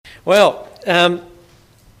Well,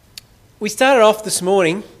 we started off this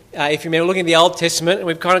morning, if you remember, looking at the Old Testament, and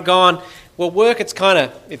we've kind of gone, well, work, it's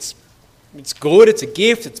good, it's a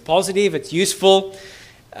gift, it's positive, it's useful,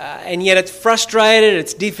 and yet it's frustrated,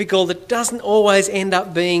 it's difficult, it doesn't always end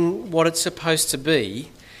up being what it's supposed to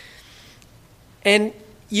be. And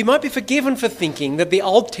you might be forgiven for thinking that the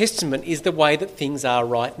Old Testament is the way that things are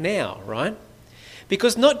right now, right?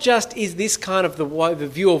 Because not just is this kind of the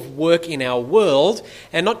view of work in our world,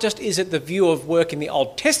 and not just is it the view of work in the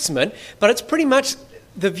Old Testament, but it's pretty much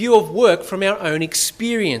the view of work from our own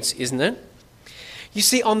experience, isn't it? You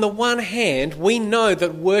see, on the one hand, we know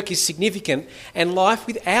that work is significant and life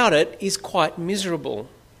without it is quite miserable.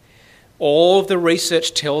 All of the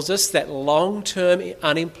research tells us that long-term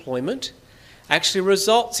unemployment actually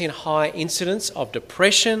results in high incidence of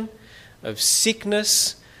depression, of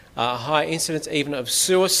sickness, high incidence even of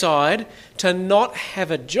suicide. To not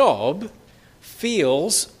have a job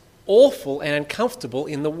feels awful and uncomfortable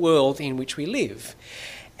in the world in which we live.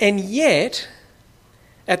 And yet,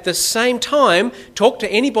 at the same time, talk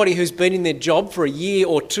to anybody who's been in their job for a year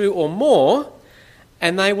or two or more,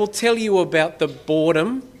 and they will tell you about the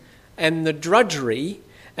boredom and the drudgery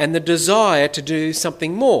and the desire to do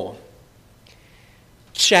something more.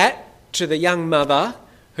 Chat to the young mother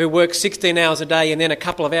who works 16 hours a day and then a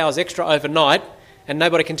couple of hours extra overnight, and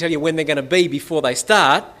nobody can tell you when they're going to be before they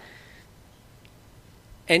start.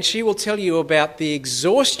 And she will tell you about the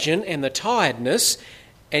exhaustion and the tiredness,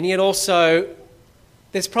 and yet also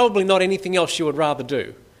there's probably not anything else she would rather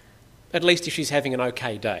do, at least if she's having an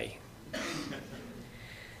okay day.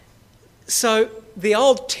 So the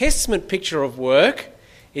Old Testament picture of work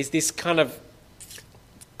is this kind of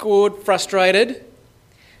good, frustrated.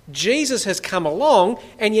 Jesus has come along,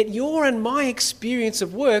 and yet your and my experience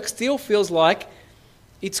of work still feels like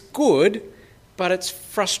it's good, but it's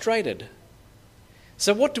frustrated.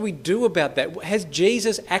 So what do we do about that? Has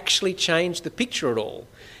Jesus actually changed the picture at all?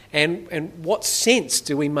 And what sense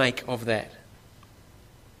do we make of that?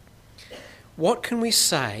 What can we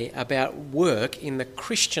say about work in the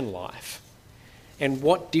Christian life? And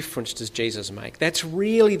what difference does Jesus make? That's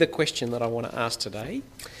really the question that I want to ask today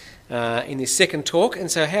in this second talk.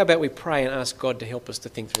 And so how about we pray and ask God to help us to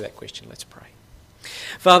think through that question? Let's pray.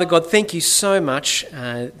 Father God, thank you so much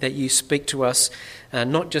that you speak to us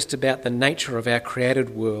not just about the nature of our created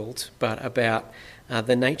world, but about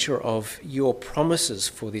the nature of your promises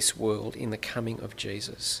for this world in the coming of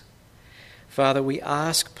Jesus. Father, we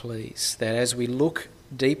ask, please, that as we look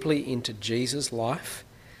deeply into Jesus' life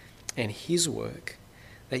and his work,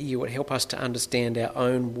 that you would help us to understand our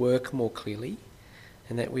own work more clearly,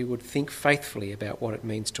 and that we would think faithfully about what it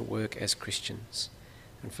means to work as Christians.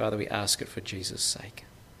 And Father, we ask it for Jesus' sake.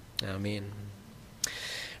 Amen.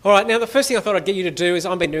 All right, now the first thing I thought I'd get you to do is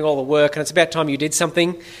I've been doing all the work and it's about time you did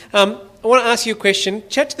something. I want to ask you a question.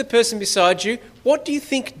 Chat to the person beside you. What do you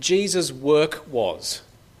think Jesus' work was?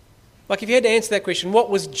 Like if you had to answer that question, what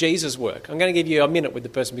was Jesus' work? I'm going to give you a minute with the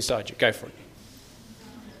person beside you. Go for it.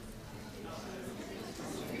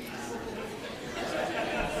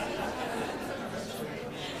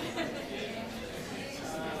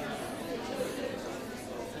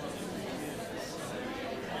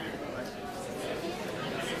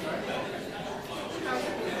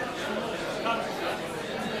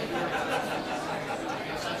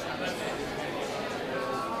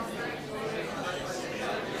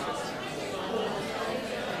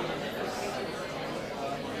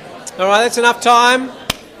 All right, that's enough time.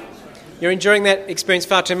 You're enjoying that experience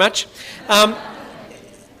far too much.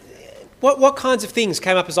 What kinds of things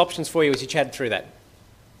came up as options for you as you chatted through that?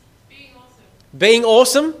 Being awesome. Being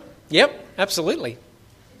awesome? Yep, absolutely.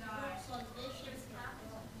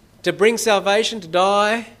 To bring salvation, to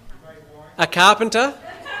die. A carpenter.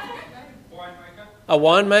 A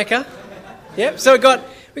winemaker. Yep, so we got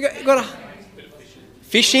a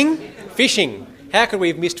fishing. How could we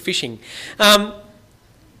have missed fishing?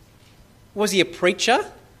 Was he a preacher?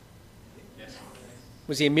 Yes.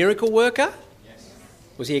 Was he a miracle worker? Yes.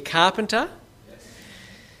 Was he a carpenter? Yes.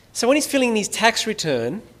 So when he's filling his tax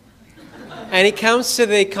return and he comes to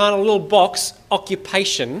the kind of little box,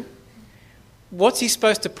 occupation, what's he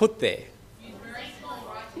supposed to put there?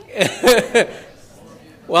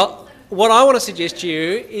 Well, what I want to suggest to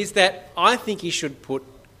you is that I think he should put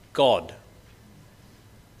God.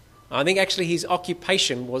 I think actually his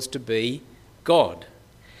occupation was to be God.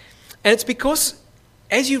 And it's because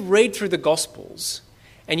as you read through the Gospels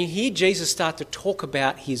and you hear Jesus start to talk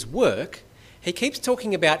about his work, he keeps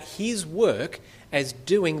talking about his work as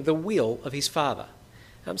doing the will of his Father.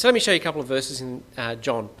 So let me show you a couple of verses in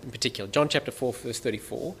John in particular. John chapter 4, verse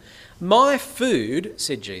 34. My food,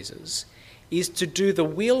 said Jesus, is to do the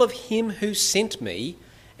will of him who sent me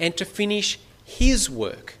and to finish his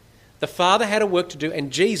work. The Father had a work to do,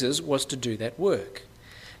 and Jesus was to do that work.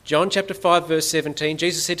 John chapter 5, verse 17,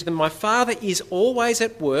 Jesus said to them, "My Father is always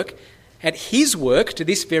at work, at his work to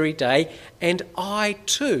this very day, and I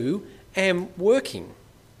too am working."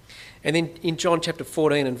 And then in John chapter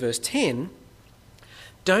 14 and verse 10,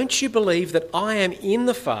 "Don't you believe that I am in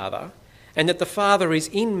the Father and that the Father is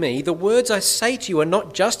in me? The words I say to you are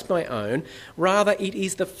not just my own, rather it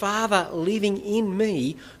is the Father living in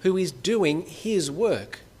me who is doing his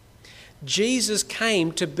work." Jesus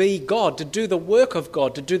came to be God, to do the work of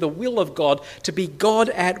God, to do the will of God, to be God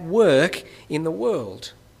at work in the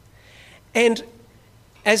world. And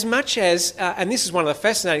as much as, and this is one of the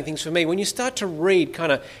fascinating things for me, when you start to read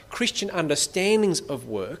kind of Christian understandings of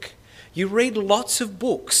work, you read lots of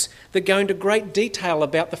books that go into great detail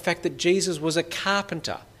about the fact that Jesus was a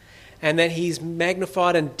carpenter and that he's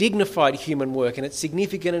magnified and dignified human work and it's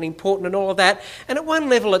significant and important and all of that. And at one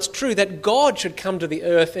level it's true that God should come to the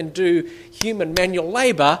earth and do human manual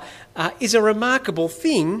labour is a remarkable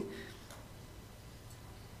thing.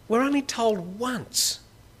 We're only told once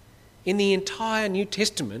in the entire New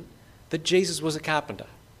Testament that Jesus was a carpenter.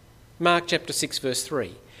 Mark chapter 6 verse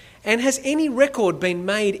 3. And has any record been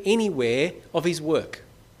made anywhere of his work?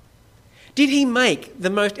 Did he make the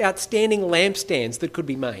most outstanding lampstands that could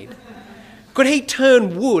be made? Could he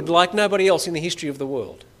turn wood like nobody else in the history of the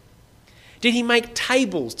world? Did he make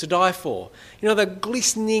tables to die for? You know, the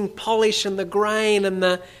glistening polish and the grain and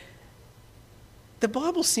the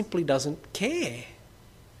Bible simply doesn't care.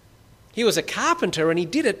 He was a carpenter and he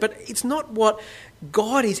did it, but it's not what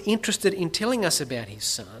God is interested in telling us about his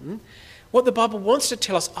Son. What the Bible wants to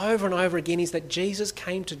tell us over and over again is that Jesus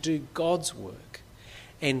came to do God's work.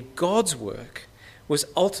 And God's work was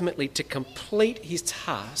ultimately to complete his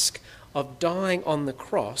task of dying on the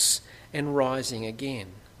cross and rising again.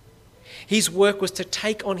 His work was to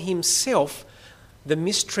take on himself the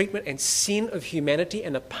mistreatment and sin of humanity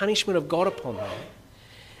and the punishment of God upon that,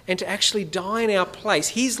 and to actually die in our place.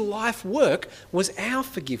 His life work was our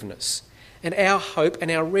forgiveness and our hope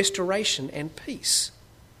and our restoration and peace.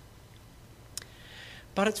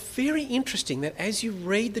 But it's very interesting that as you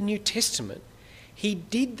read the New Testament, he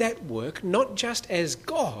did that work not just as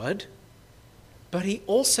God, but he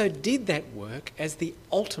also did that work as the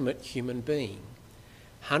ultimate human being.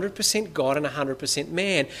 100% God and 100%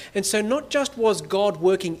 man. And so not just was God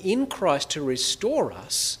working in Christ to restore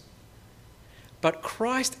us, but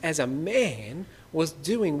Christ as a man was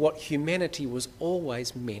doing what humanity was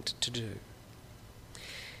always meant to do.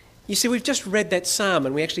 You see, we've just read that psalm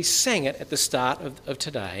and we actually sang it at the start of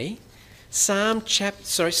today. Psalm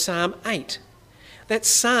 8. That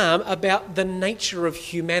psalm about the nature of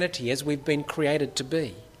humanity as we've been created to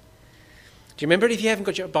be. Do you remember it? If you haven't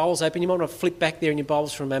got your Bibles open, you might want to flip back there in your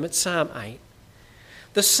Bibles for a moment. Psalm 8.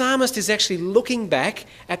 The psalmist is actually looking back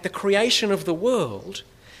at the creation of the world,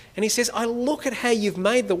 and he says, I look at how you've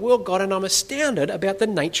made the world, God, and I'm astounded about the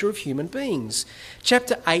nature of human beings.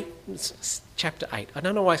 Chapter 8. I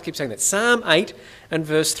don't know why I keep saying that. Psalm 8 and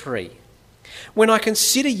verse 3. When I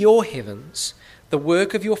consider your heavens, the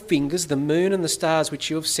work of your fingers, the moon and the stars which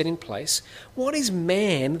you have set in place, what is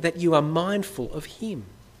man that you are mindful of him?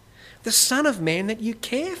 The Son of Man that you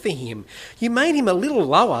care for him. You made him a little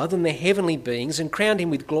lower than the heavenly beings and crowned him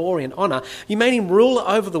with glory and honour. You made him ruler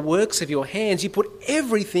over the works of your hands. You put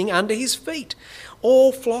everything under his feet.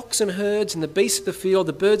 All flocks and herds and the beasts of the field,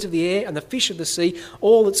 the birds of the air and the fish of the sea,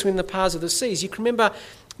 all that swim in the paths of the seas. You can remember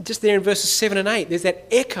just there in verses 7 and 8, there's that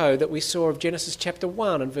echo that we saw of Genesis chapter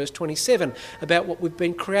 1 and verse 27 about what we've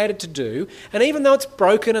been created to do. And even though it's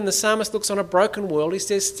broken and the psalmist looks on a broken world, he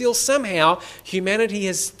says still somehow humanity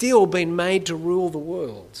has still been made to rule the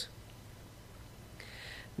world.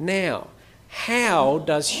 Now, how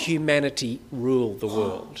does humanity rule the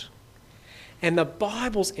world? And the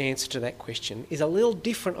Bible's answer to that question is a little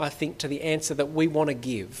different, I think, to the answer that we want to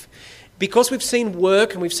give. Because we've seen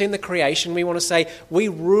work and we've seen the creation, we want to say we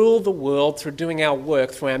rule the world through doing our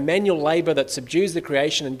work, through our manual labour that subdues the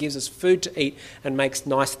creation and gives us food to eat and makes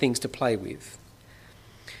nice things to play with.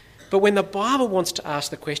 But when the Bible wants to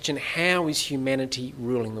ask the question, how is humanity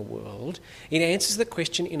ruling the world, it answers the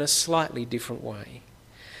question in a slightly different way.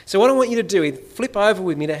 So what I want you to do is flip over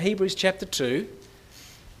with me to Hebrews chapter 2.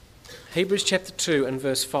 Hebrews chapter 2 and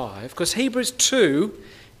verse 5. Because Hebrews 2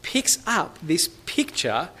 picks up this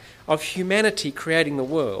picture of humanity creating the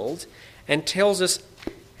world and tells us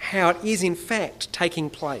how it is in fact taking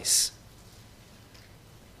place.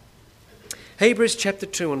 Hebrews chapter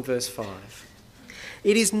 2 and verse 5.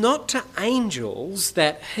 It is not to angels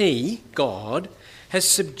that he, God, has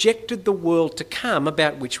subjected the world to come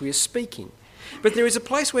about which we are speaking. But there is a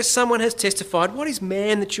place where someone has testified, "What is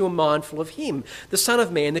man that you are mindful of him, the Son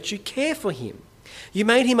of Man that you care for him? You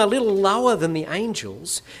made him a little lower than the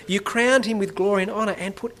angels. You crowned him with glory and honour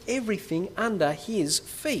and put everything under his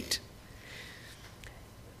feet."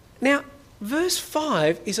 Now, verse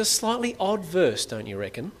 5 is a slightly odd verse, don't you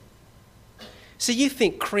reckon? So you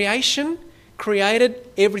think creation created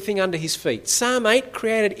everything under his feet. Psalm 8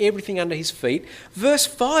 created everything under his feet. Verse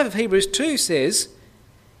 5 of Hebrews 2 says,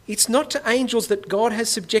 "It's not to angels that God has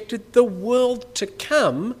subjected the world to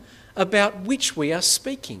come about which we are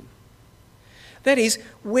speaking." That is,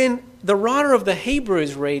 when the writer of the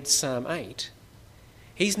Hebrews reads Psalm 8,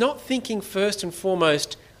 he's not thinking first and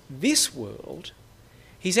foremost this world.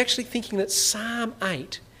 He's actually thinking that Psalm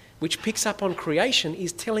 8, which picks up on creation,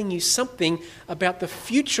 is telling you something about the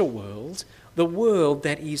future world, the world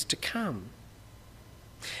that is to come.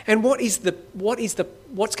 And what's going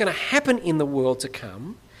to happen in the world to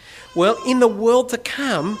come? Well, in the world to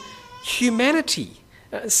come, humanity.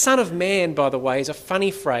 Son of Man, by the way, is a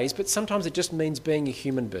funny phrase, but sometimes it just means being a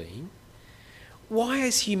human being. Why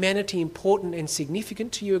is humanity important and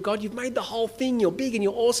significant to you, God? You've made the whole thing, you're big and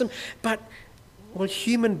you're awesome, but, well,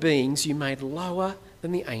 human beings you made lower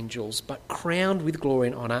than the angels, but crowned with glory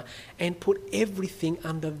and honour, and put everything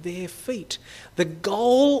under their feet. The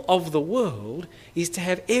goal of the world is to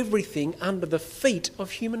have everything under the feet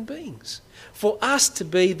of human beings, for us to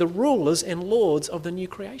be the rulers and lords of the new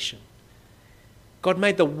creation. God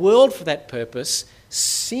made the world for that purpose.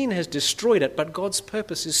 Sin has destroyed it, but God's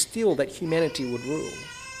purpose is still that humanity would rule.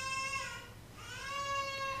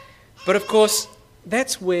 But of course,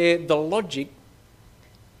 that's where the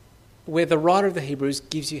writer of the Hebrews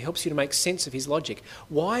helps you to make sense of his logic.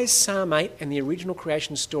 Why is Psalm 8 and the original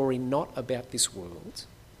creation story not about this world?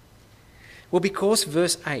 Well, because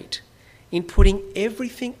verse 8, in putting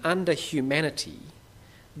everything under humanity,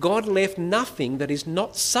 God left nothing that is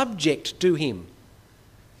not subject to him.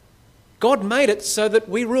 God made it so that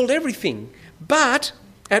we ruled everything, but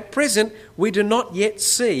at present we do not yet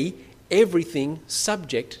see everything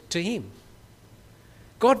subject to him.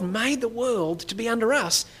 God made the world to be under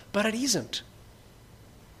us, but it isn't.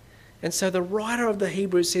 And so the writer of the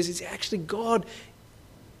Hebrews says it's actually God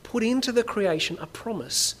put into the creation a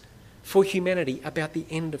promise for humanity about the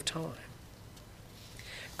end of time.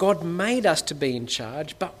 God made us to be in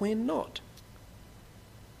charge, but we're not.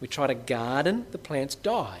 We try to garden, the plants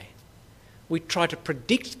die. We try to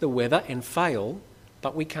predict the weather and fail,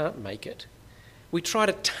 but we can't make it. We try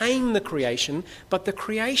to tame the creation, but the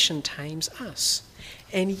creation tames us.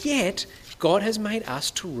 And yet, God has made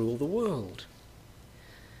us to rule the world.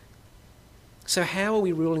 So how are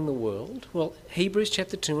we ruling the world? Well, Hebrews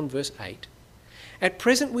chapter 2 and verse 8. At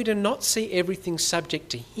present we do not see everything subject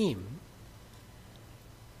to him,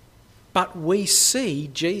 but we see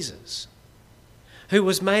Jesus, who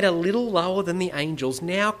was made a little lower than the angels,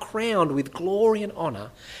 now crowned with glory and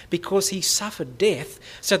honour, because he suffered death,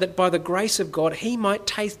 so that by the grace of God he might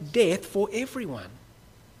taste death for everyone.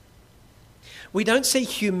 We don't see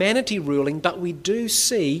humanity ruling, but we do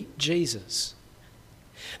see Jesus.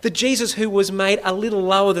 The Jesus who was made a little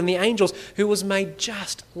lower than the angels, who was made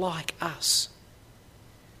just like us,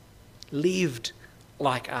 lived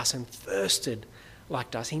like us and thirsted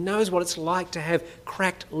like us. He knows what it's like to have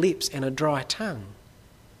cracked lips and a dry tongue.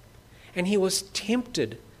 And he was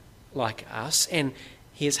tempted like us, and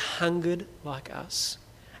he has hungered like us,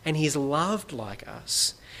 and he's loved like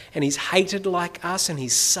us, and he's hated like us, and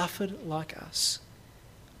he's suffered like us.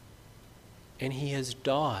 And he has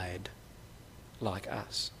died like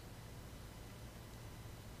us.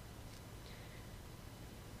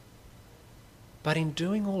 But in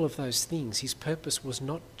doing all of those things, his purpose was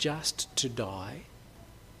not just to die,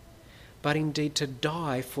 but indeed to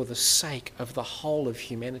die for the sake of the whole of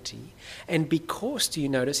humanity. And because, do you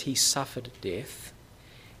notice, he suffered death,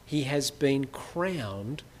 he has been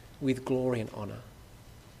crowned with glory and honour.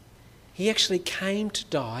 He actually came to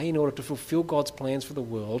die in order to fulfil God's plans for the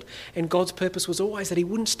world, and God's purpose was always that he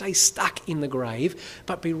wouldn't stay stuck in the grave,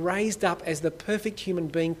 but be raised up as the perfect human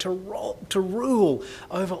being to rule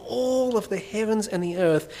over all of the heavens and the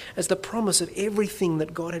earth as the promise of everything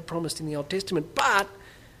that God had promised in the Old Testament. But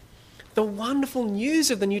the wonderful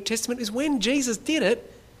news of the New Testament is when Jesus did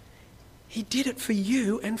it, he did it for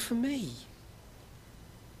you and for me.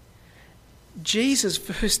 Jesus,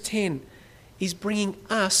 verse 10, is bringing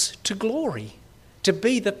us to glory, to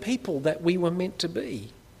be the people that we were meant to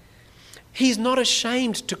be. He's not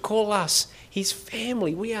ashamed to call us his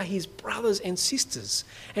family. We are his brothers and sisters,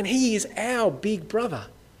 and he is our big brother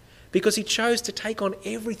because he chose to take on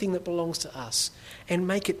everything that belongs to us and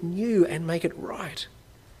make it new and make it right.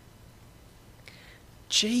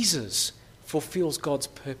 Jesus fulfills God's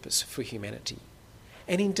purpose for humanity.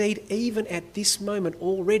 And indeed, even at this moment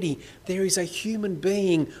already, there is a human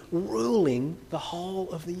being ruling the whole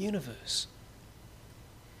of the universe.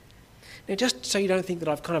 Now, just so you don't think that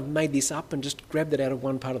I've kind of made this up and just grabbed it out of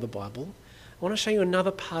one part of the Bible, I want to show you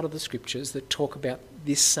another part of the scriptures that talk about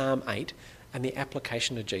this Psalm 8 and the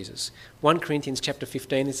application to Jesus. 1 Corinthians chapter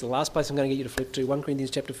 15, this is the last place I'm going to get you to flip to, 1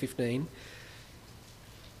 Corinthians chapter 15.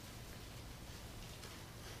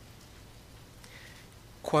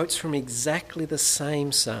 Quotes from exactly the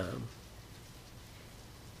same psalm.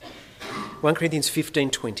 1 Corinthians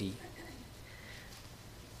 15:20.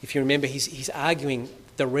 If you remember, he's arguing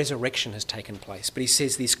the resurrection has taken place, but he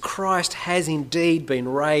says this: Christ has indeed been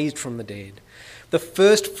raised from the dead, the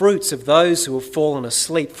first fruits of those who have fallen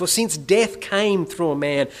asleep. For since death came through a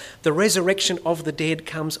man, the resurrection of the dead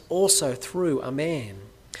comes also through a man.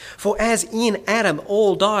 For as in Adam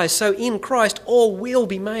all die, so in Christ all will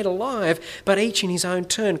be made alive, but each in his own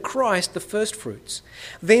turn, Christ the firstfruits.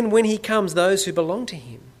 Then when he comes, those who belong to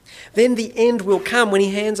him. Then the end will come when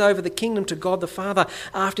he hands over the kingdom to God the Father,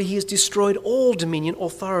 after he has destroyed all dominion,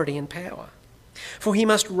 authority and power. For he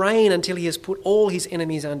must reign until he has put all his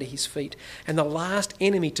enemies under his feet, and the last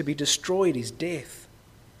enemy to be destroyed is death.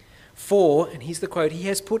 For, and here's the quote, he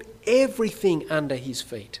has put everything under his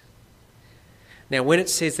feet. Now, when it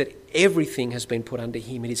says that everything has been put under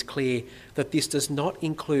him, it is clear that this does not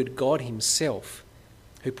include God himself,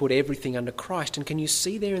 who put everything under Christ. And can you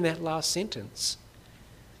see there in that last sentence?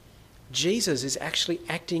 Jesus is actually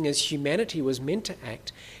acting as humanity was meant to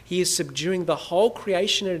act. He is subduing the whole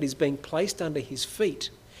creation and it is being placed under his feet.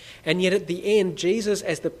 And yet at the end, Jesus,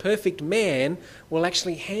 as the perfect man, will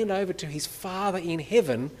actually hand over to his Father in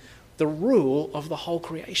heaven the rule of the whole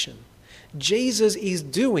creation. Jesus is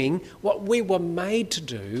doing what we were made to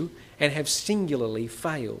do and have singularly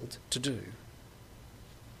failed to do.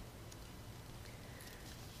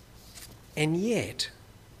 And yet,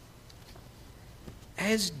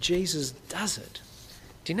 as Jesus does it,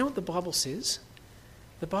 do you know what the Bible says?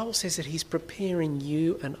 The Bible says that he's preparing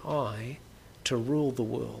you and I to rule the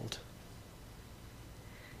world.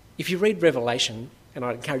 If you read Revelation, and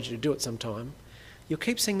I'd encourage you to do it sometime, you'll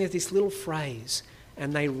keep seeing there's this little phrase,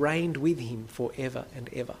 and they reigned with him forever and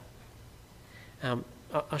ever.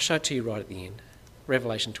 I'll show it to you right at the end.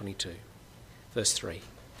 Revelation 22, verse 3.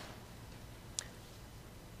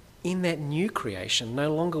 In that new creation,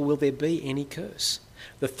 no longer will there be any curse.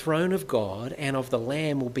 The throne of God and of the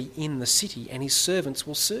Lamb will be in the city, and his servants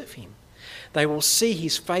will serve him. They will see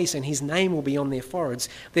his face, and his name will be on their foreheads.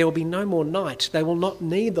 There will be no more night. They will not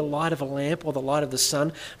need the light of a lamp or the light of the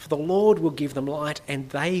sun, for the Lord will give them light, and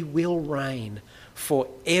they will reign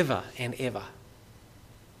forever and ever.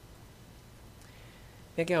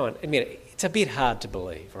 Now go on, admit it, it's a bit hard to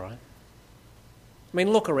believe, right? I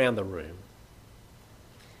mean, look around the room.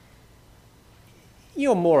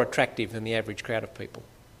 You're more attractive than the average crowd of people.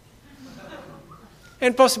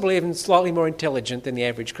 And possibly even slightly more intelligent than the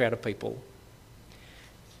average crowd of people.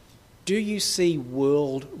 Do you see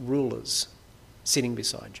world rulers sitting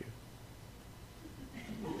beside you?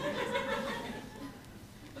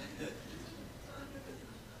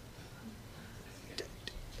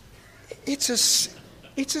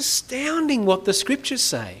 It's astounding what the scriptures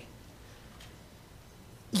say.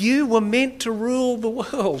 You were meant to rule the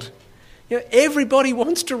world. You know, everybody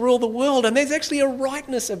wants to rule the world, and there's actually a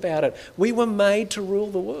rightness about it. We were made to rule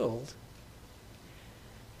the world.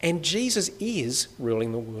 And Jesus is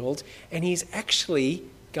ruling the world, and he's actually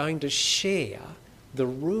going to share the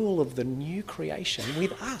rule of the new creation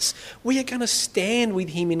with us. We are going to stand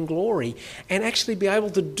with him in glory and actually be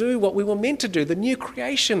able to do what we were meant to do. The new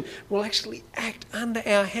creation will actually act under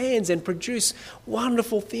our hands and produce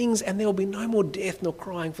wonderful things, and there will be no more death nor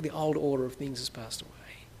crying, for the old order of things has passed away.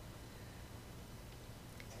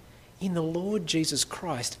 In the Lord Jesus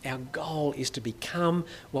Christ, our goal is to become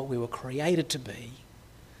what we were created to be,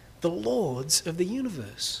 the lords of the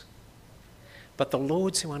universe. But the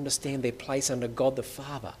lords who understand their place under God the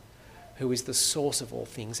Father, who is the source of all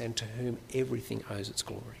things and to whom everything owes its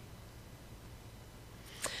glory.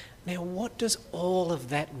 Now, what does all of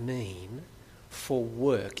that mean for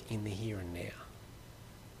work in the here and now?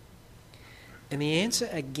 And the answer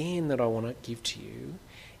again that I want to give to you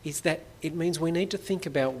is that it means we need to think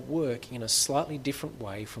about work in a slightly different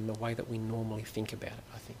way from the way that we normally think about it,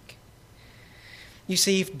 I think. You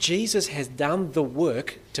see, if Jesus has done the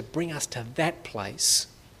work to bring us to that place,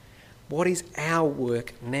 what is our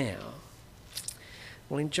work now?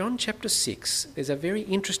 Well, in John chapter 6, there's a very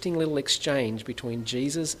interesting little exchange between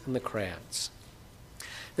Jesus and the crowds.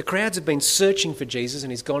 The crowds have been searching for Jesus,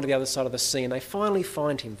 and he's gone to the other side of the sea, and they finally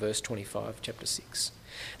find him, verse 25, chapter 6.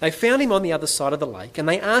 They found him on the other side of the lake, and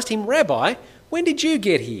they asked him, "Rabbi, when did you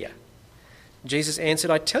get here?" Jesus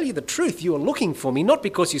answered, "I tell you the truth, you are looking for me, not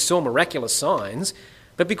because you saw miraculous signs,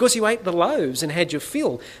 but because you ate the loaves and had your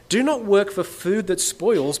fill. Do not work for food that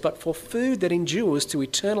spoils, but for food that endures to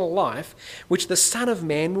eternal life, which the Son of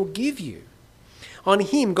Man will give you." On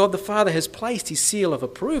him, God the Father has placed his seal of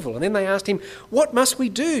approval. And then they asked him, "What must we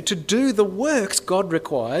do to do the works God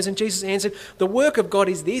requires?" And Jesus answered, "The work of God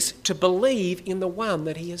is this, to believe in the one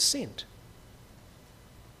that he has sent."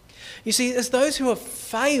 You see, as those who have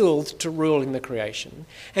failed to rule in the creation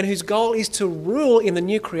and whose goal is to rule in the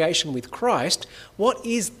new creation with Christ, what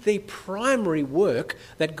is the primary work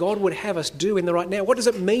that God would have us do in the right now? What does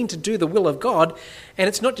it mean to do the will of God? And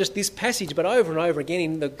it's not just this passage, but over and over again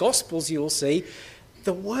in the Gospels you'll see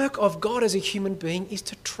the work of God as a human being is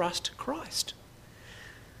to trust Christ,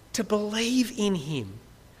 to believe in him,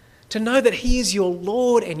 to know that he is your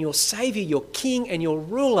Lord and your Saviour, your King and your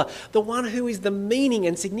ruler, the one who is the meaning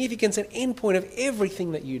and significance and endpoint of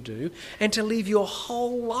everything that you do, and to live your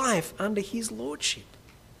whole life under his lordship.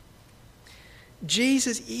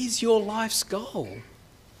 Jesus is your life's goal.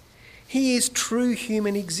 He is true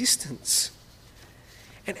human existence.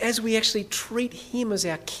 And as we actually treat him as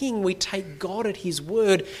our King, we take God at his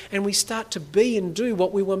word and we start to be and do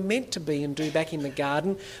what we were meant to be and do back in the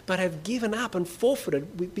garden, but have given up and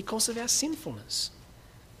forfeited because of our sinfulness.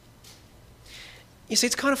 You see,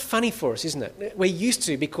 it's kind of funny for us, isn't it? We're used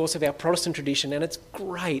to because of our Protestant tradition, and it's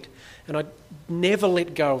great, and I never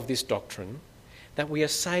let go of this doctrine, that we are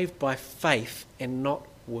saved by faith and not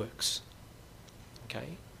works.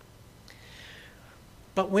 Okay?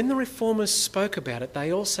 But when the Reformers spoke about it,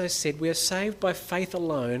 they also said we are saved by faith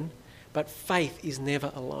alone, but faith is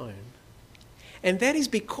never alone. And that is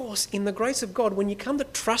because in the grace of God, when you come to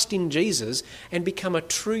trust in Jesus and become a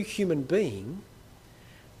true human being,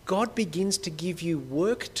 God begins to give you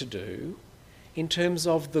work to do in terms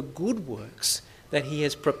of the good works that he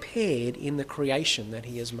has prepared in the creation that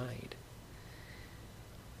he has made.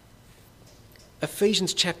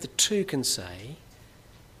 Ephesians chapter 2 can say,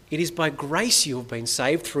 "It is by grace you have been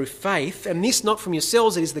saved through faith, and this not from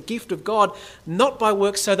yourselves, it is the gift of God, not by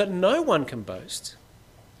works, so that no one can boast.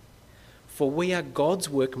 For we are God's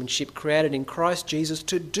workmanship, created in Christ Jesus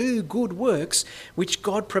to do good works, which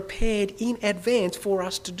God prepared in advance for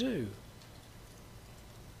us to do."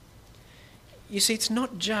 You see, it's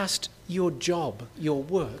not just your job, your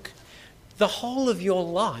work. The whole of your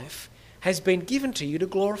life has been given to you to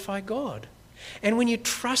glorify God. And when you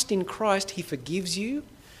trust in Christ, he forgives you,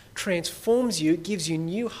 transforms you, gives you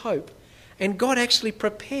new hope, and God actually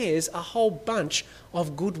prepares a whole bunch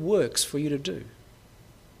of good works for you to do.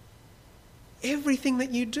 Everything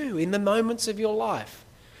that you do in the moments of your life,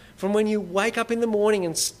 from when you wake up in the morning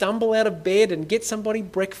and stumble out of bed and get somebody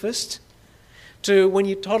breakfast, to when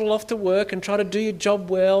you toddle off to work and try to do your job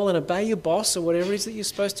well and obey your boss or whatever it is that you're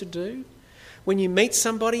supposed to do, when you meet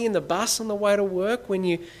somebody in the bus on the way to work,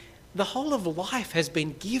 the whole of life has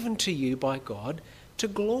been given to you by God to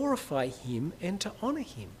glorify him and to honour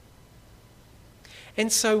him.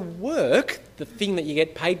 And so work, the thing that you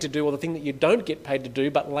get paid to do or the thing that you don't get paid to do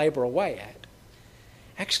but labour away at,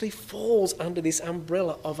 actually falls under this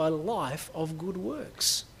umbrella of a life of good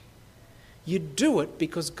works. You do it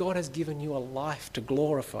because God has given you a life to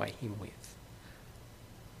glorify him with.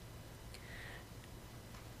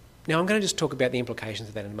 Now I'm going to just talk about the implications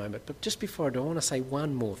of that in a moment, but just before I do, I want to say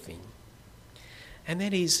one more thing. And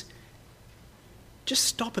that is, just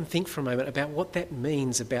stop and think for a moment about what that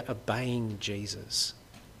means about obeying Jesus.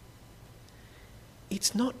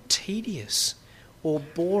 It's not tedious or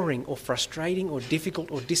boring or frustrating or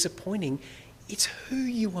difficult or disappointing. It's who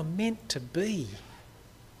you are meant to be.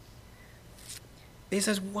 There's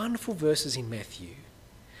those wonderful verses in Matthew.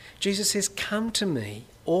 Jesus says, "Come to me,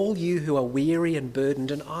 all you who are weary and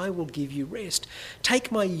burdened, and I will give you rest.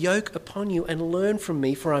 Take my yoke upon you and learn from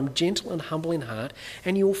me, for I am gentle and humble in heart,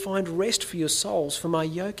 and you will find rest for your souls, for my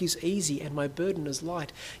yoke is easy and my burden is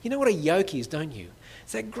light." You know what a yoke is, don't you?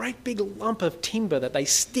 It's that great big lump of timber that they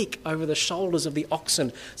stick over the shoulders of the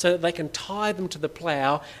oxen so that they can tie them to the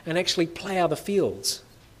plough and actually plough the fields.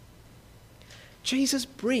 Jesus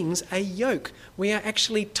brings a yoke. We are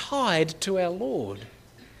actually tied to our Lord.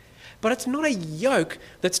 But it's not a yoke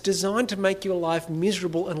that's designed to make your life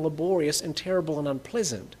miserable and laborious and terrible and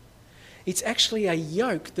unpleasant. It's actually a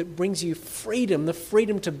yoke that brings you freedom, the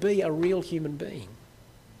freedom to be a real human being.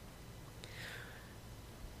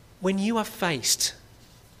 When you are faced,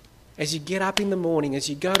 as you get up in the morning, as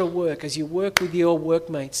you go to work, as you work with your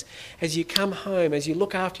workmates, as you come home, as you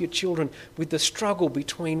look after your children, with the struggle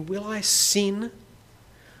between will I sin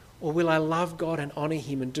or will I love God and honour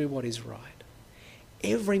him and do what is right?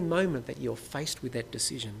 every moment that you're faced with that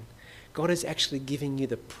decision, God is actually giving you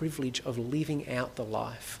the privilege of living out the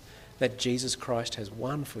life that Jesus Christ has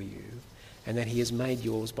won for you and that he has made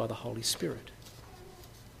yours by the Holy Spirit.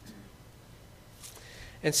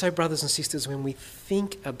 And so, brothers and sisters, when we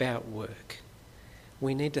think about work,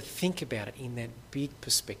 we need to think about it in that big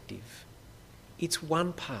perspective. It's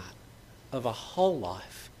one part of a whole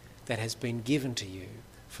life that has been given to you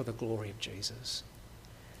for the glory of Jesus.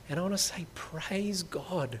 And I want to say, praise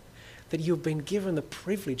God that you've been given the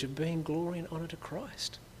privilege of being glory and honour to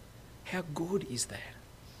Christ. How good is that?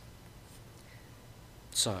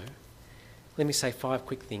 So, let me say 5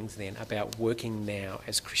 quick things then about working now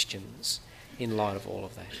as Christians in light of all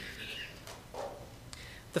of that.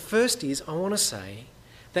 The first is, I want to say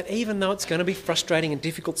that even though it's going to be frustrating and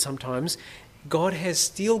difficult sometimes, God has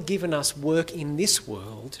still given us work in this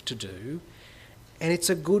world to do, and it's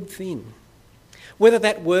a good thing. Whether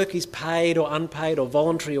that work is paid or unpaid or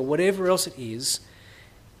voluntary or whatever else it is,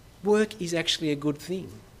 work is actually a good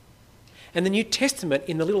thing. And the New Testament,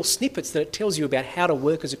 in the little snippets that it tells you about how to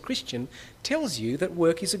work as a Christian, tells you that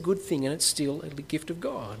work is a good thing and it's still a gift of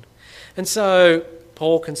God. And so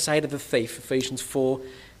Paul can say to the thief, Ephesians 4,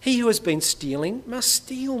 "He who has been stealing must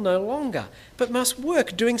steal no longer, but must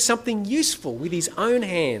work doing something useful with his own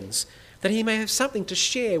hands, that he may have something to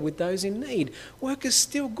share with those in need." Work is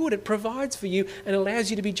still good. It provides for you and allows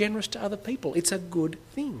you to be generous to other people. It's a good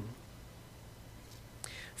thing.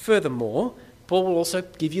 Furthermore, Paul will also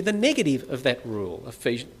give you the negative of that rule,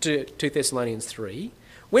 2 Thessalonians 3.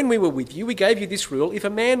 "When we were with you, we gave you this rule: if a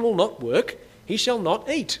man will not work, he shall not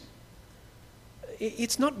eat."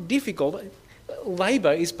 It's not difficult.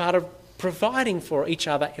 Labour is part of providing for each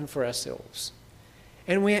other and for ourselves.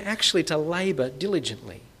 And we are actually to labour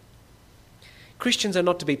diligently. Christians are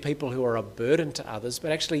not to be people who are a burden to others,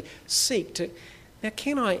 but actually seek to... Now,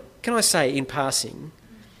 can I say in passing,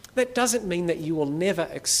 that doesn't mean that you will never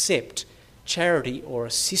accept charity or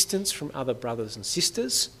assistance from other brothers and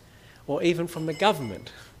sisters, or even from the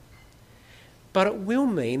government. But it will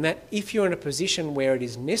mean that if you're in a position where it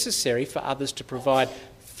is necessary for others to provide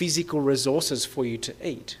physical resources for you to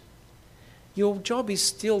eat, your job is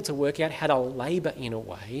still to work out how to labour in a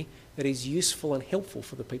way that is useful and helpful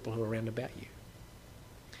for the people who are around about you.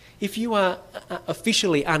 If you are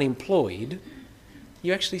officially unemployed,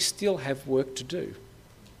 you actually still have work to do.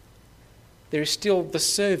 There is still the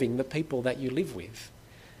serving the people that you live with,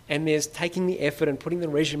 and there's taking the effort and putting the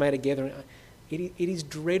resume together. It is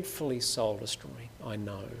dreadfully soul-destroying, I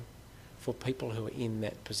know, for people who are in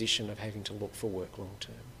that position of having to look for work long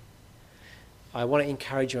term. I want to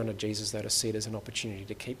encourage you under Jesus, though, to see it as an opportunity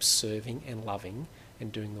to keep serving and loving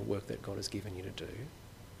and doing the work that God has given you to do.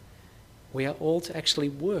 We are all to actually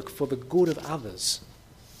work for the good of others,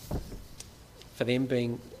 for them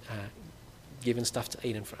being given stuff to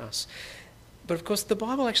eat and for us. But of course, the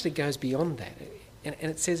Bible actually goes beyond that, and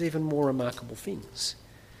it says even more remarkable things.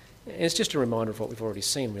 And it's just a reminder of what we've already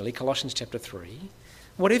seen, really. Colossians chapter 3.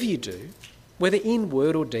 "Whatever you do, whether in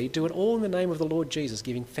word or deed, do it all in the name of the Lord Jesus,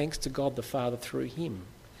 giving thanks to God the Father through him."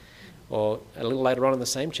 Or a little later on in the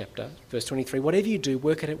same chapter, verse 23, "Whatever you do,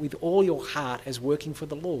 work at it with all your heart as working for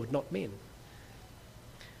the Lord, not men."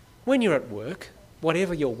 When you're at work,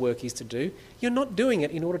 whatever your work is to do, you're not doing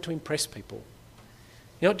it in order to impress people.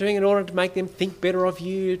 You're not doing it in order to make them think better of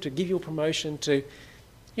you, to give you a promotion,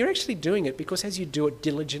 You're actually doing it because as you do it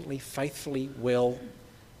diligently, faithfully, well,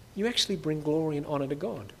 you actually bring glory and honour to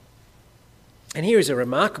God. And here is a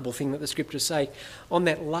remarkable thing that the scriptures say. On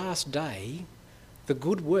that last day, the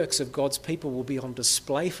good works of God's people will be on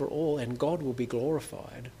display for all, and God will be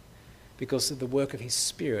glorified because of the work of his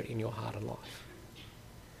Spirit in your heart and life.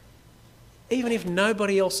 Even if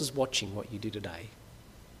nobody else is watching what you do today,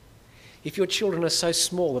 if your children are so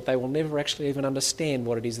small that they will never actually even understand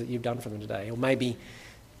what it is that you've done for them today, or maybe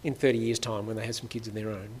in 30 years' time when they have some kids of their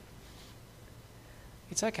own,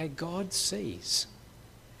 it's okay, God sees.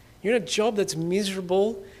 You're in a job that's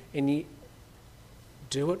miserable and you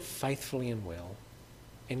do it faithfully and well,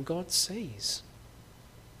 and God sees.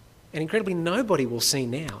 And incredibly, nobody will see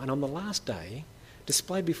now, and on the last day,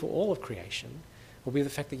 displayed before all of creation, will be the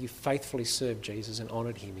fact that you faithfully served Jesus and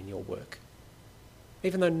honoured him in your work,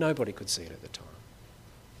 even though nobody could see it at the time.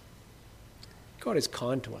 God is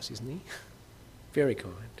kind to us, isn't he? Very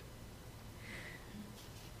kind.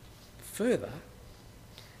 Further,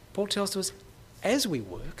 Paul tells us, as we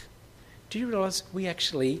work, do you realise we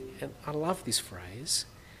actually, and I love this phrase,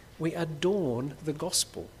 we adorn the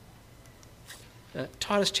gospel.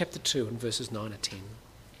 Titus chapter 2 and verses 9 and 10.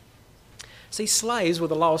 See, slaves were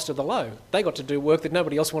the lowest of the low. They got to do work that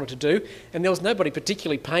nobody else wanted to do, and there was nobody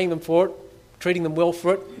particularly paying them for it. treating them well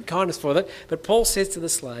for it, kindness for it. But Paul says to the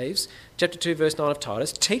slaves, chapter 2, verse 9 of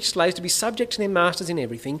Titus, teach slaves to be subject to their masters in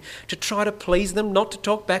everything, to try to please them, not to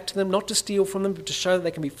talk back to them, not to steal from them, but to show that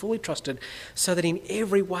they can be fully trusted, so that in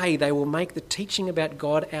every way they will make the teaching about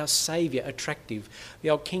God, our Saviour, attractive.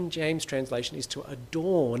 The old King James translation is to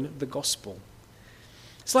adorn the gospel.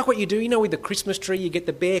 It's like what you do, with the Christmas tree. You get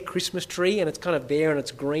the bare Christmas tree and it's kind of bare and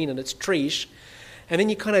it's green and it's treeish. And then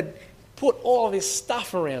you kind of put all of this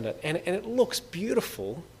stuff around it and it looks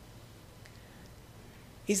beautiful.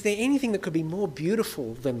 Is there anything that could be more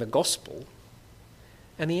beautiful than the gospel?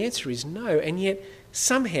 And the answer is no. And yet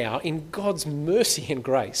somehow in God's mercy and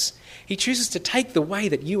grace, he chooses to take the way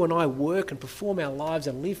that you and I work and perform our lives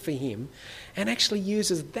and live for him and actually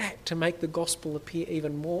uses that to make the gospel appear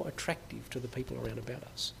even more attractive to the people around about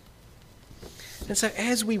us. And so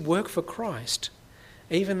as we work for Christ,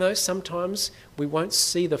 even though sometimes we won't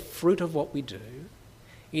see the fruit of what we do,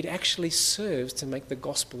 it actually serves to make the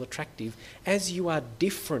gospel attractive as you are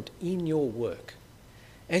different in your work.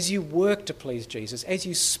 As you work to please Jesus, as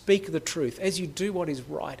you speak the truth, as you do what is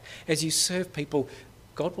right, as you serve people,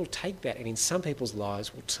 God will take that and in some people's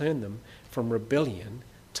lives will turn them from rebellion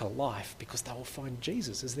to life because they will find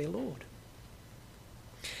Jesus as their Lord.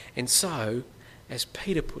 And so, as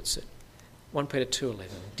Peter puts it, 1 Peter 2:11,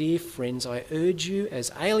 dear friends, I urge you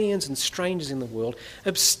as aliens and strangers in the world,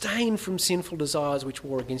 abstain from sinful desires which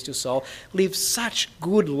war against your soul. Live such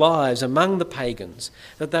good lives among the pagans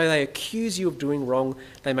that though they accuse you of doing wrong,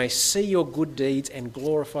 they may see your good deeds and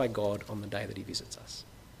glorify God on the day that he visits us.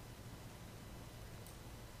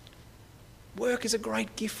 Work is a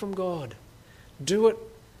great gift from God. Do it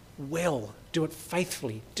well, do it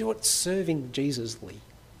faithfully, do it serving Jesus-ly,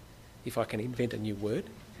 if I can invent a new word.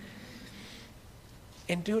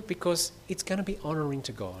 And do it because it's going to be honouring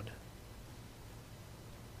to God.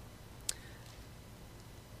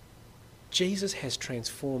 Jesus has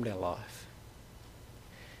transformed our life.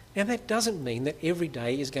 Now that doesn't mean that every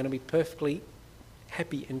day is going to be perfectly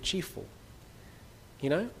happy and cheerful.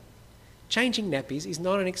 Changing nappies is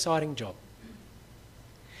not an exciting job.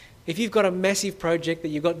 If you've got a massive project that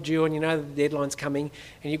you've got due and you know the deadline's coming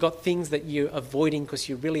and you've got things that you're avoiding because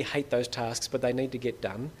you really hate those tasks but they need to get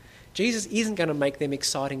done, Jesus isn't going to make them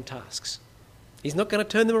exciting tasks. He's not going to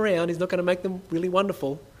turn them around. He's not going to make them really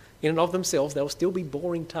wonderful in and of themselves. They'll still be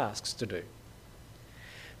boring tasks to do.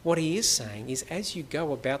 What he is saying is as you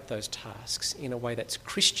go about those tasks in a way that's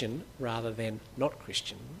Christian rather than not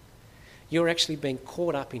Christian, you're actually being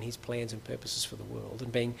caught up in his plans and purposes for the world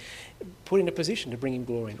and being put in a position to bring him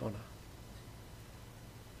glory and honour.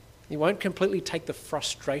 It won't completely take the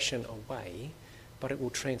frustration away, but it will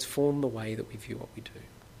transform the way that we view what we do.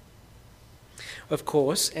 Of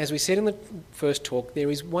course, as we said in the first talk,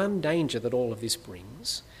 there is one danger that all of this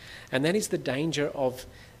brings, and that is the danger of,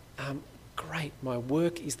 great, my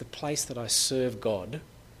work is the place that I serve God.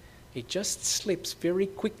 It just slips very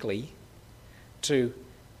quickly to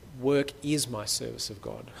work is my service of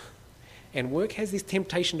God. And work has this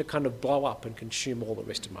temptation to kind of blow up and consume all the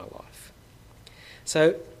rest of my life.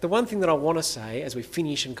 So the one thing that I want to say as we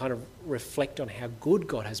finish and kind of reflect on how good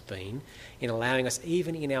God has been in allowing us,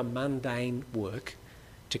 even in our mundane work,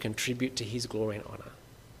 to contribute to his glory and honour.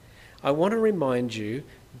 I want to remind you,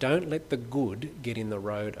 don't let the good get in the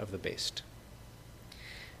road of the best.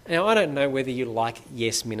 Now, I don't know whether you like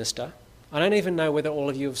Yes Minister. I don't even know whether all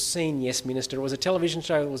of you have seen Yes Minister. It was a television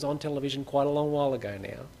show that was on television quite a long while ago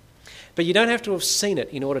now. But you don't have to have seen it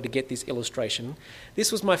in order to get this illustration.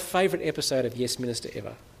 This was my favourite episode of Yes Minister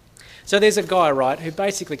ever. So there's a guy, right, who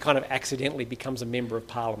basically kind of accidentally becomes a member of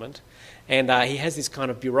Parliament, and he has this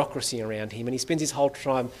kind of bureaucracy around him, and he spends his whole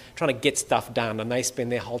time trying to get stuff done, and they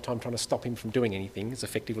spend their whole time trying to stop him from doing anything. It's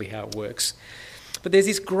effectively how it works. But there's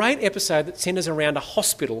this great episode that centres around a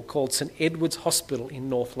hospital called St Edward's Hospital in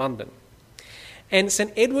North London. And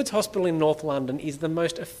St Edward's Hospital in North London is the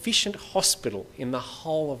most efficient hospital in the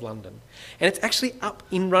whole of London. And it's actually up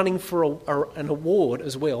in running for an award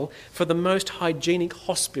as well for the most hygienic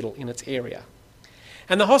hospital in its area.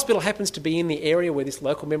 And the hospital happens to be in the area where this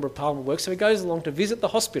local Member of Parliament works, so he goes along to visit the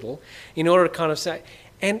hospital in order to kind of say...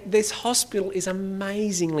 And this hospital is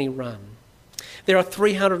amazingly run. There are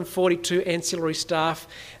 342 ancillary staff.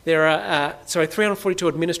 There are 342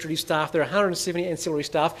 administrative staff. There are 170 ancillary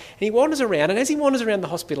staff. And he wanders around, and as he wanders around the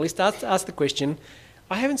hospital, he starts to ask the question,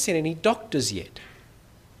 I haven't seen any doctors yet.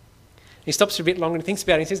 He stops for a bit longer and thinks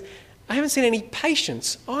about it and says, I haven't seen any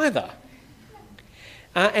patients either.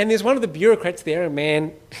 And there's one of the bureaucrats there, a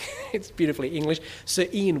man, it's beautifully English, Sir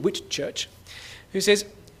Ian Whitchurch, who says,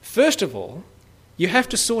 first of all, you have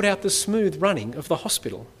to sort out the smooth running of the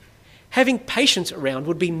hospital. Having patients around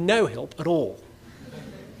would be no help at all.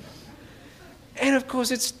 And of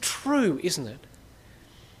course it's true, isn't it?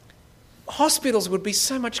 Hospitals would be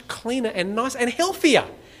so much cleaner and nicer and healthier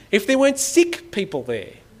if there weren't sick people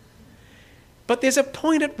there. But there's a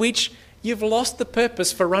point at which you've lost the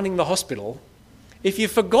purpose for running the hospital if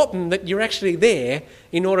you've forgotten that you're actually there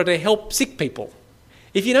in order to help sick people.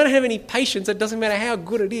 If you don't have any patients, it doesn't matter how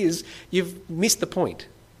good it is, you've missed the point.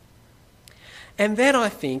 And that, I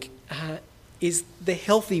think, is the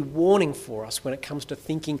healthy warning for us when it comes to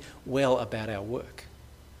thinking well about our work.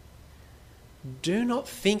 Do not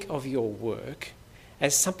think of your work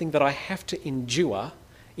as something that I have to endure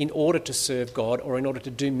in order to serve God or in order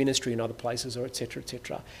to do ministry in other places or etc.,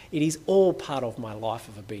 etc. It is all part of my life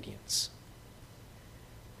of obedience.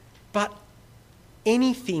 But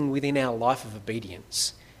anything within our life of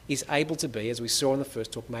obedience is able to be, as we saw in the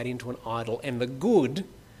first talk, made into an idol, and the good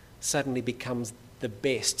suddenly becomes the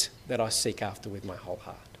best that I seek after with my whole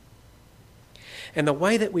heart. And the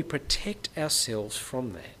way that we protect ourselves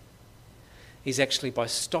from that is actually by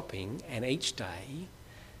stopping and each day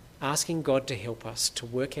asking God to help us to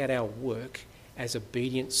work out our work as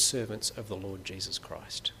obedient servants of the Lord Jesus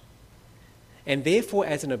Christ. And therefore,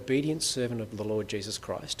 as an obedient servant of the Lord Jesus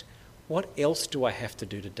Christ, what else do I have to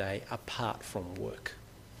do today apart from work?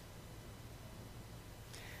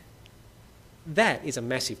 That is a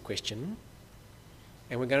massive question,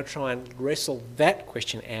 and we're going to try and wrestle that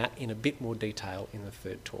question out in a bit more detail in the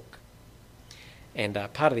third talk. And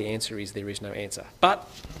part of the answer is there is no answer, but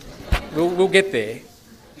we'll get there.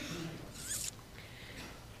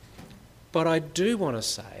 But I do want to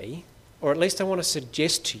say, or at least I want to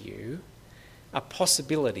suggest to you, a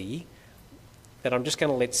possibility that I'm just going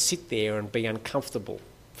to let sit there and be uncomfortable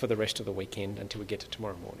for the rest of the weekend until we get to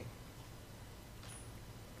tomorrow morning.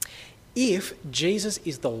 If Jesus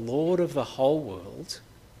is the Lord of the whole world,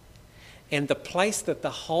 and the place that the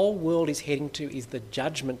whole world is heading to is the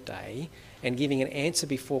judgment day and giving an answer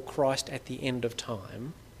before Christ at the end of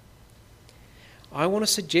time, I want to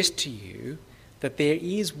suggest to you that there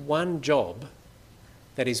is one job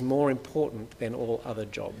that is more important than all other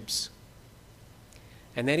jobs.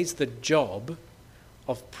 And that is the job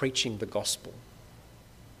of preaching the gospel.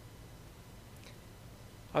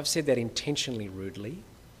 I've said that intentionally rudely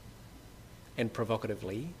and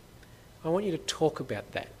provocatively. I want you to talk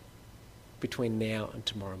about that between now and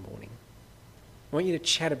tomorrow morning. I want you to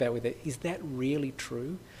chat about whether, is that really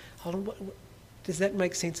true? Hold on, does that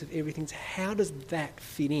make sense of everything? How does that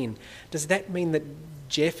fit in? Does that mean that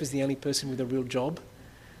Jeff is the only person with a real job?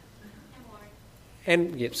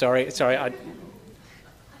 And, yeah, sorry.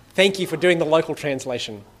 Thank you for doing the local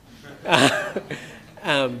translation.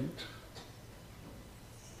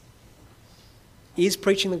 Is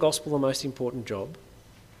preaching the gospel the most important job?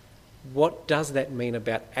 What does that mean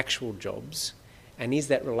about actual jobs? And is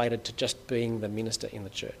that related to just being the minister in the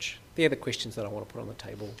church? They're the questions that I want to put on the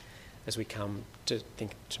table as we come to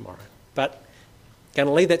think tomorrow. But going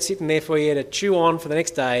to leave that sitting there for you to chew on for the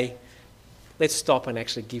next day. Let's stop and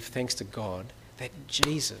actually give thanks to God that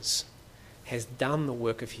Jesus has done the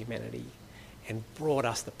work of humanity and brought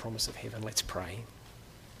us the promise of heaven. Let's pray.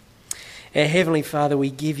 Our Heavenly Father, we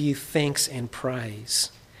give you thanks and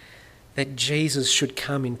praise that Jesus should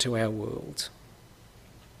come into our world.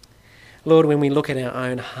 Lord, when we look at our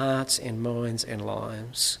own hearts and minds and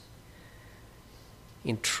lives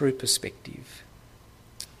in true perspective,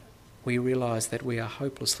 we realise that we are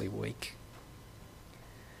hopelessly weak,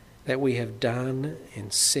 that we have done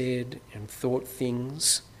and said and thought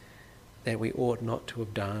things that we ought not to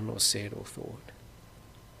have done or said or thought.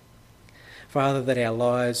 Father, that our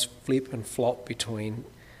lives flip and flop between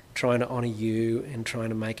trying to honour you and trying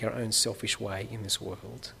to make our own selfish way in this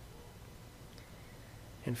world.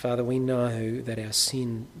 And Father, we know that our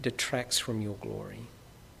sin detracts from your glory.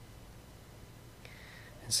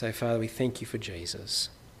 And so, Father, we thank you for Jesus.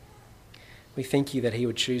 We thank you that he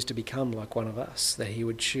would choose to become like one of us, that he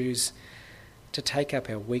would choose to take up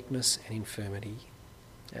our weakness and infirmity,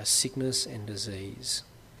 our sickness and disease,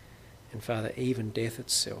 and Father, even death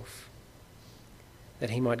itself, that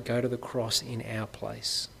he might go to the cross in our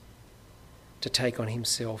place, to take on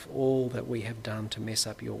himself all that we have done to mess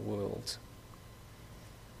up your world.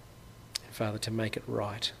 And Father, to make it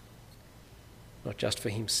right, not just for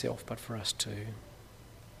himself, but for us too.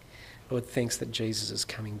 Lord, thanks that Jesus is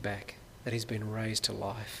coming back, that he's been raised to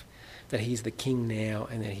life, that he's the King now,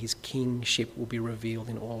 and that his kingship will be revealed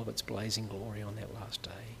in all of its blazing glory on that last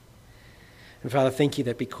day. And Father, thank you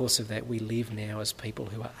that because of that we live now as people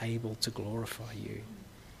who are able to glorify you,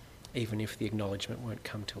 even if the acknowledgement won't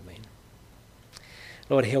come till then.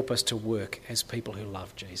 Lord, help us to work as people who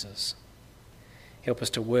love Jesus. Help us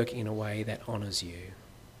to work in a way that honours you.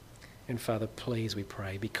 And Father, please, we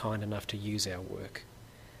pray, be kind enough to use our work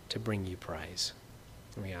to bring you praise.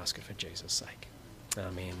 And we ask it for Jesus' sake.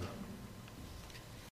 Amen.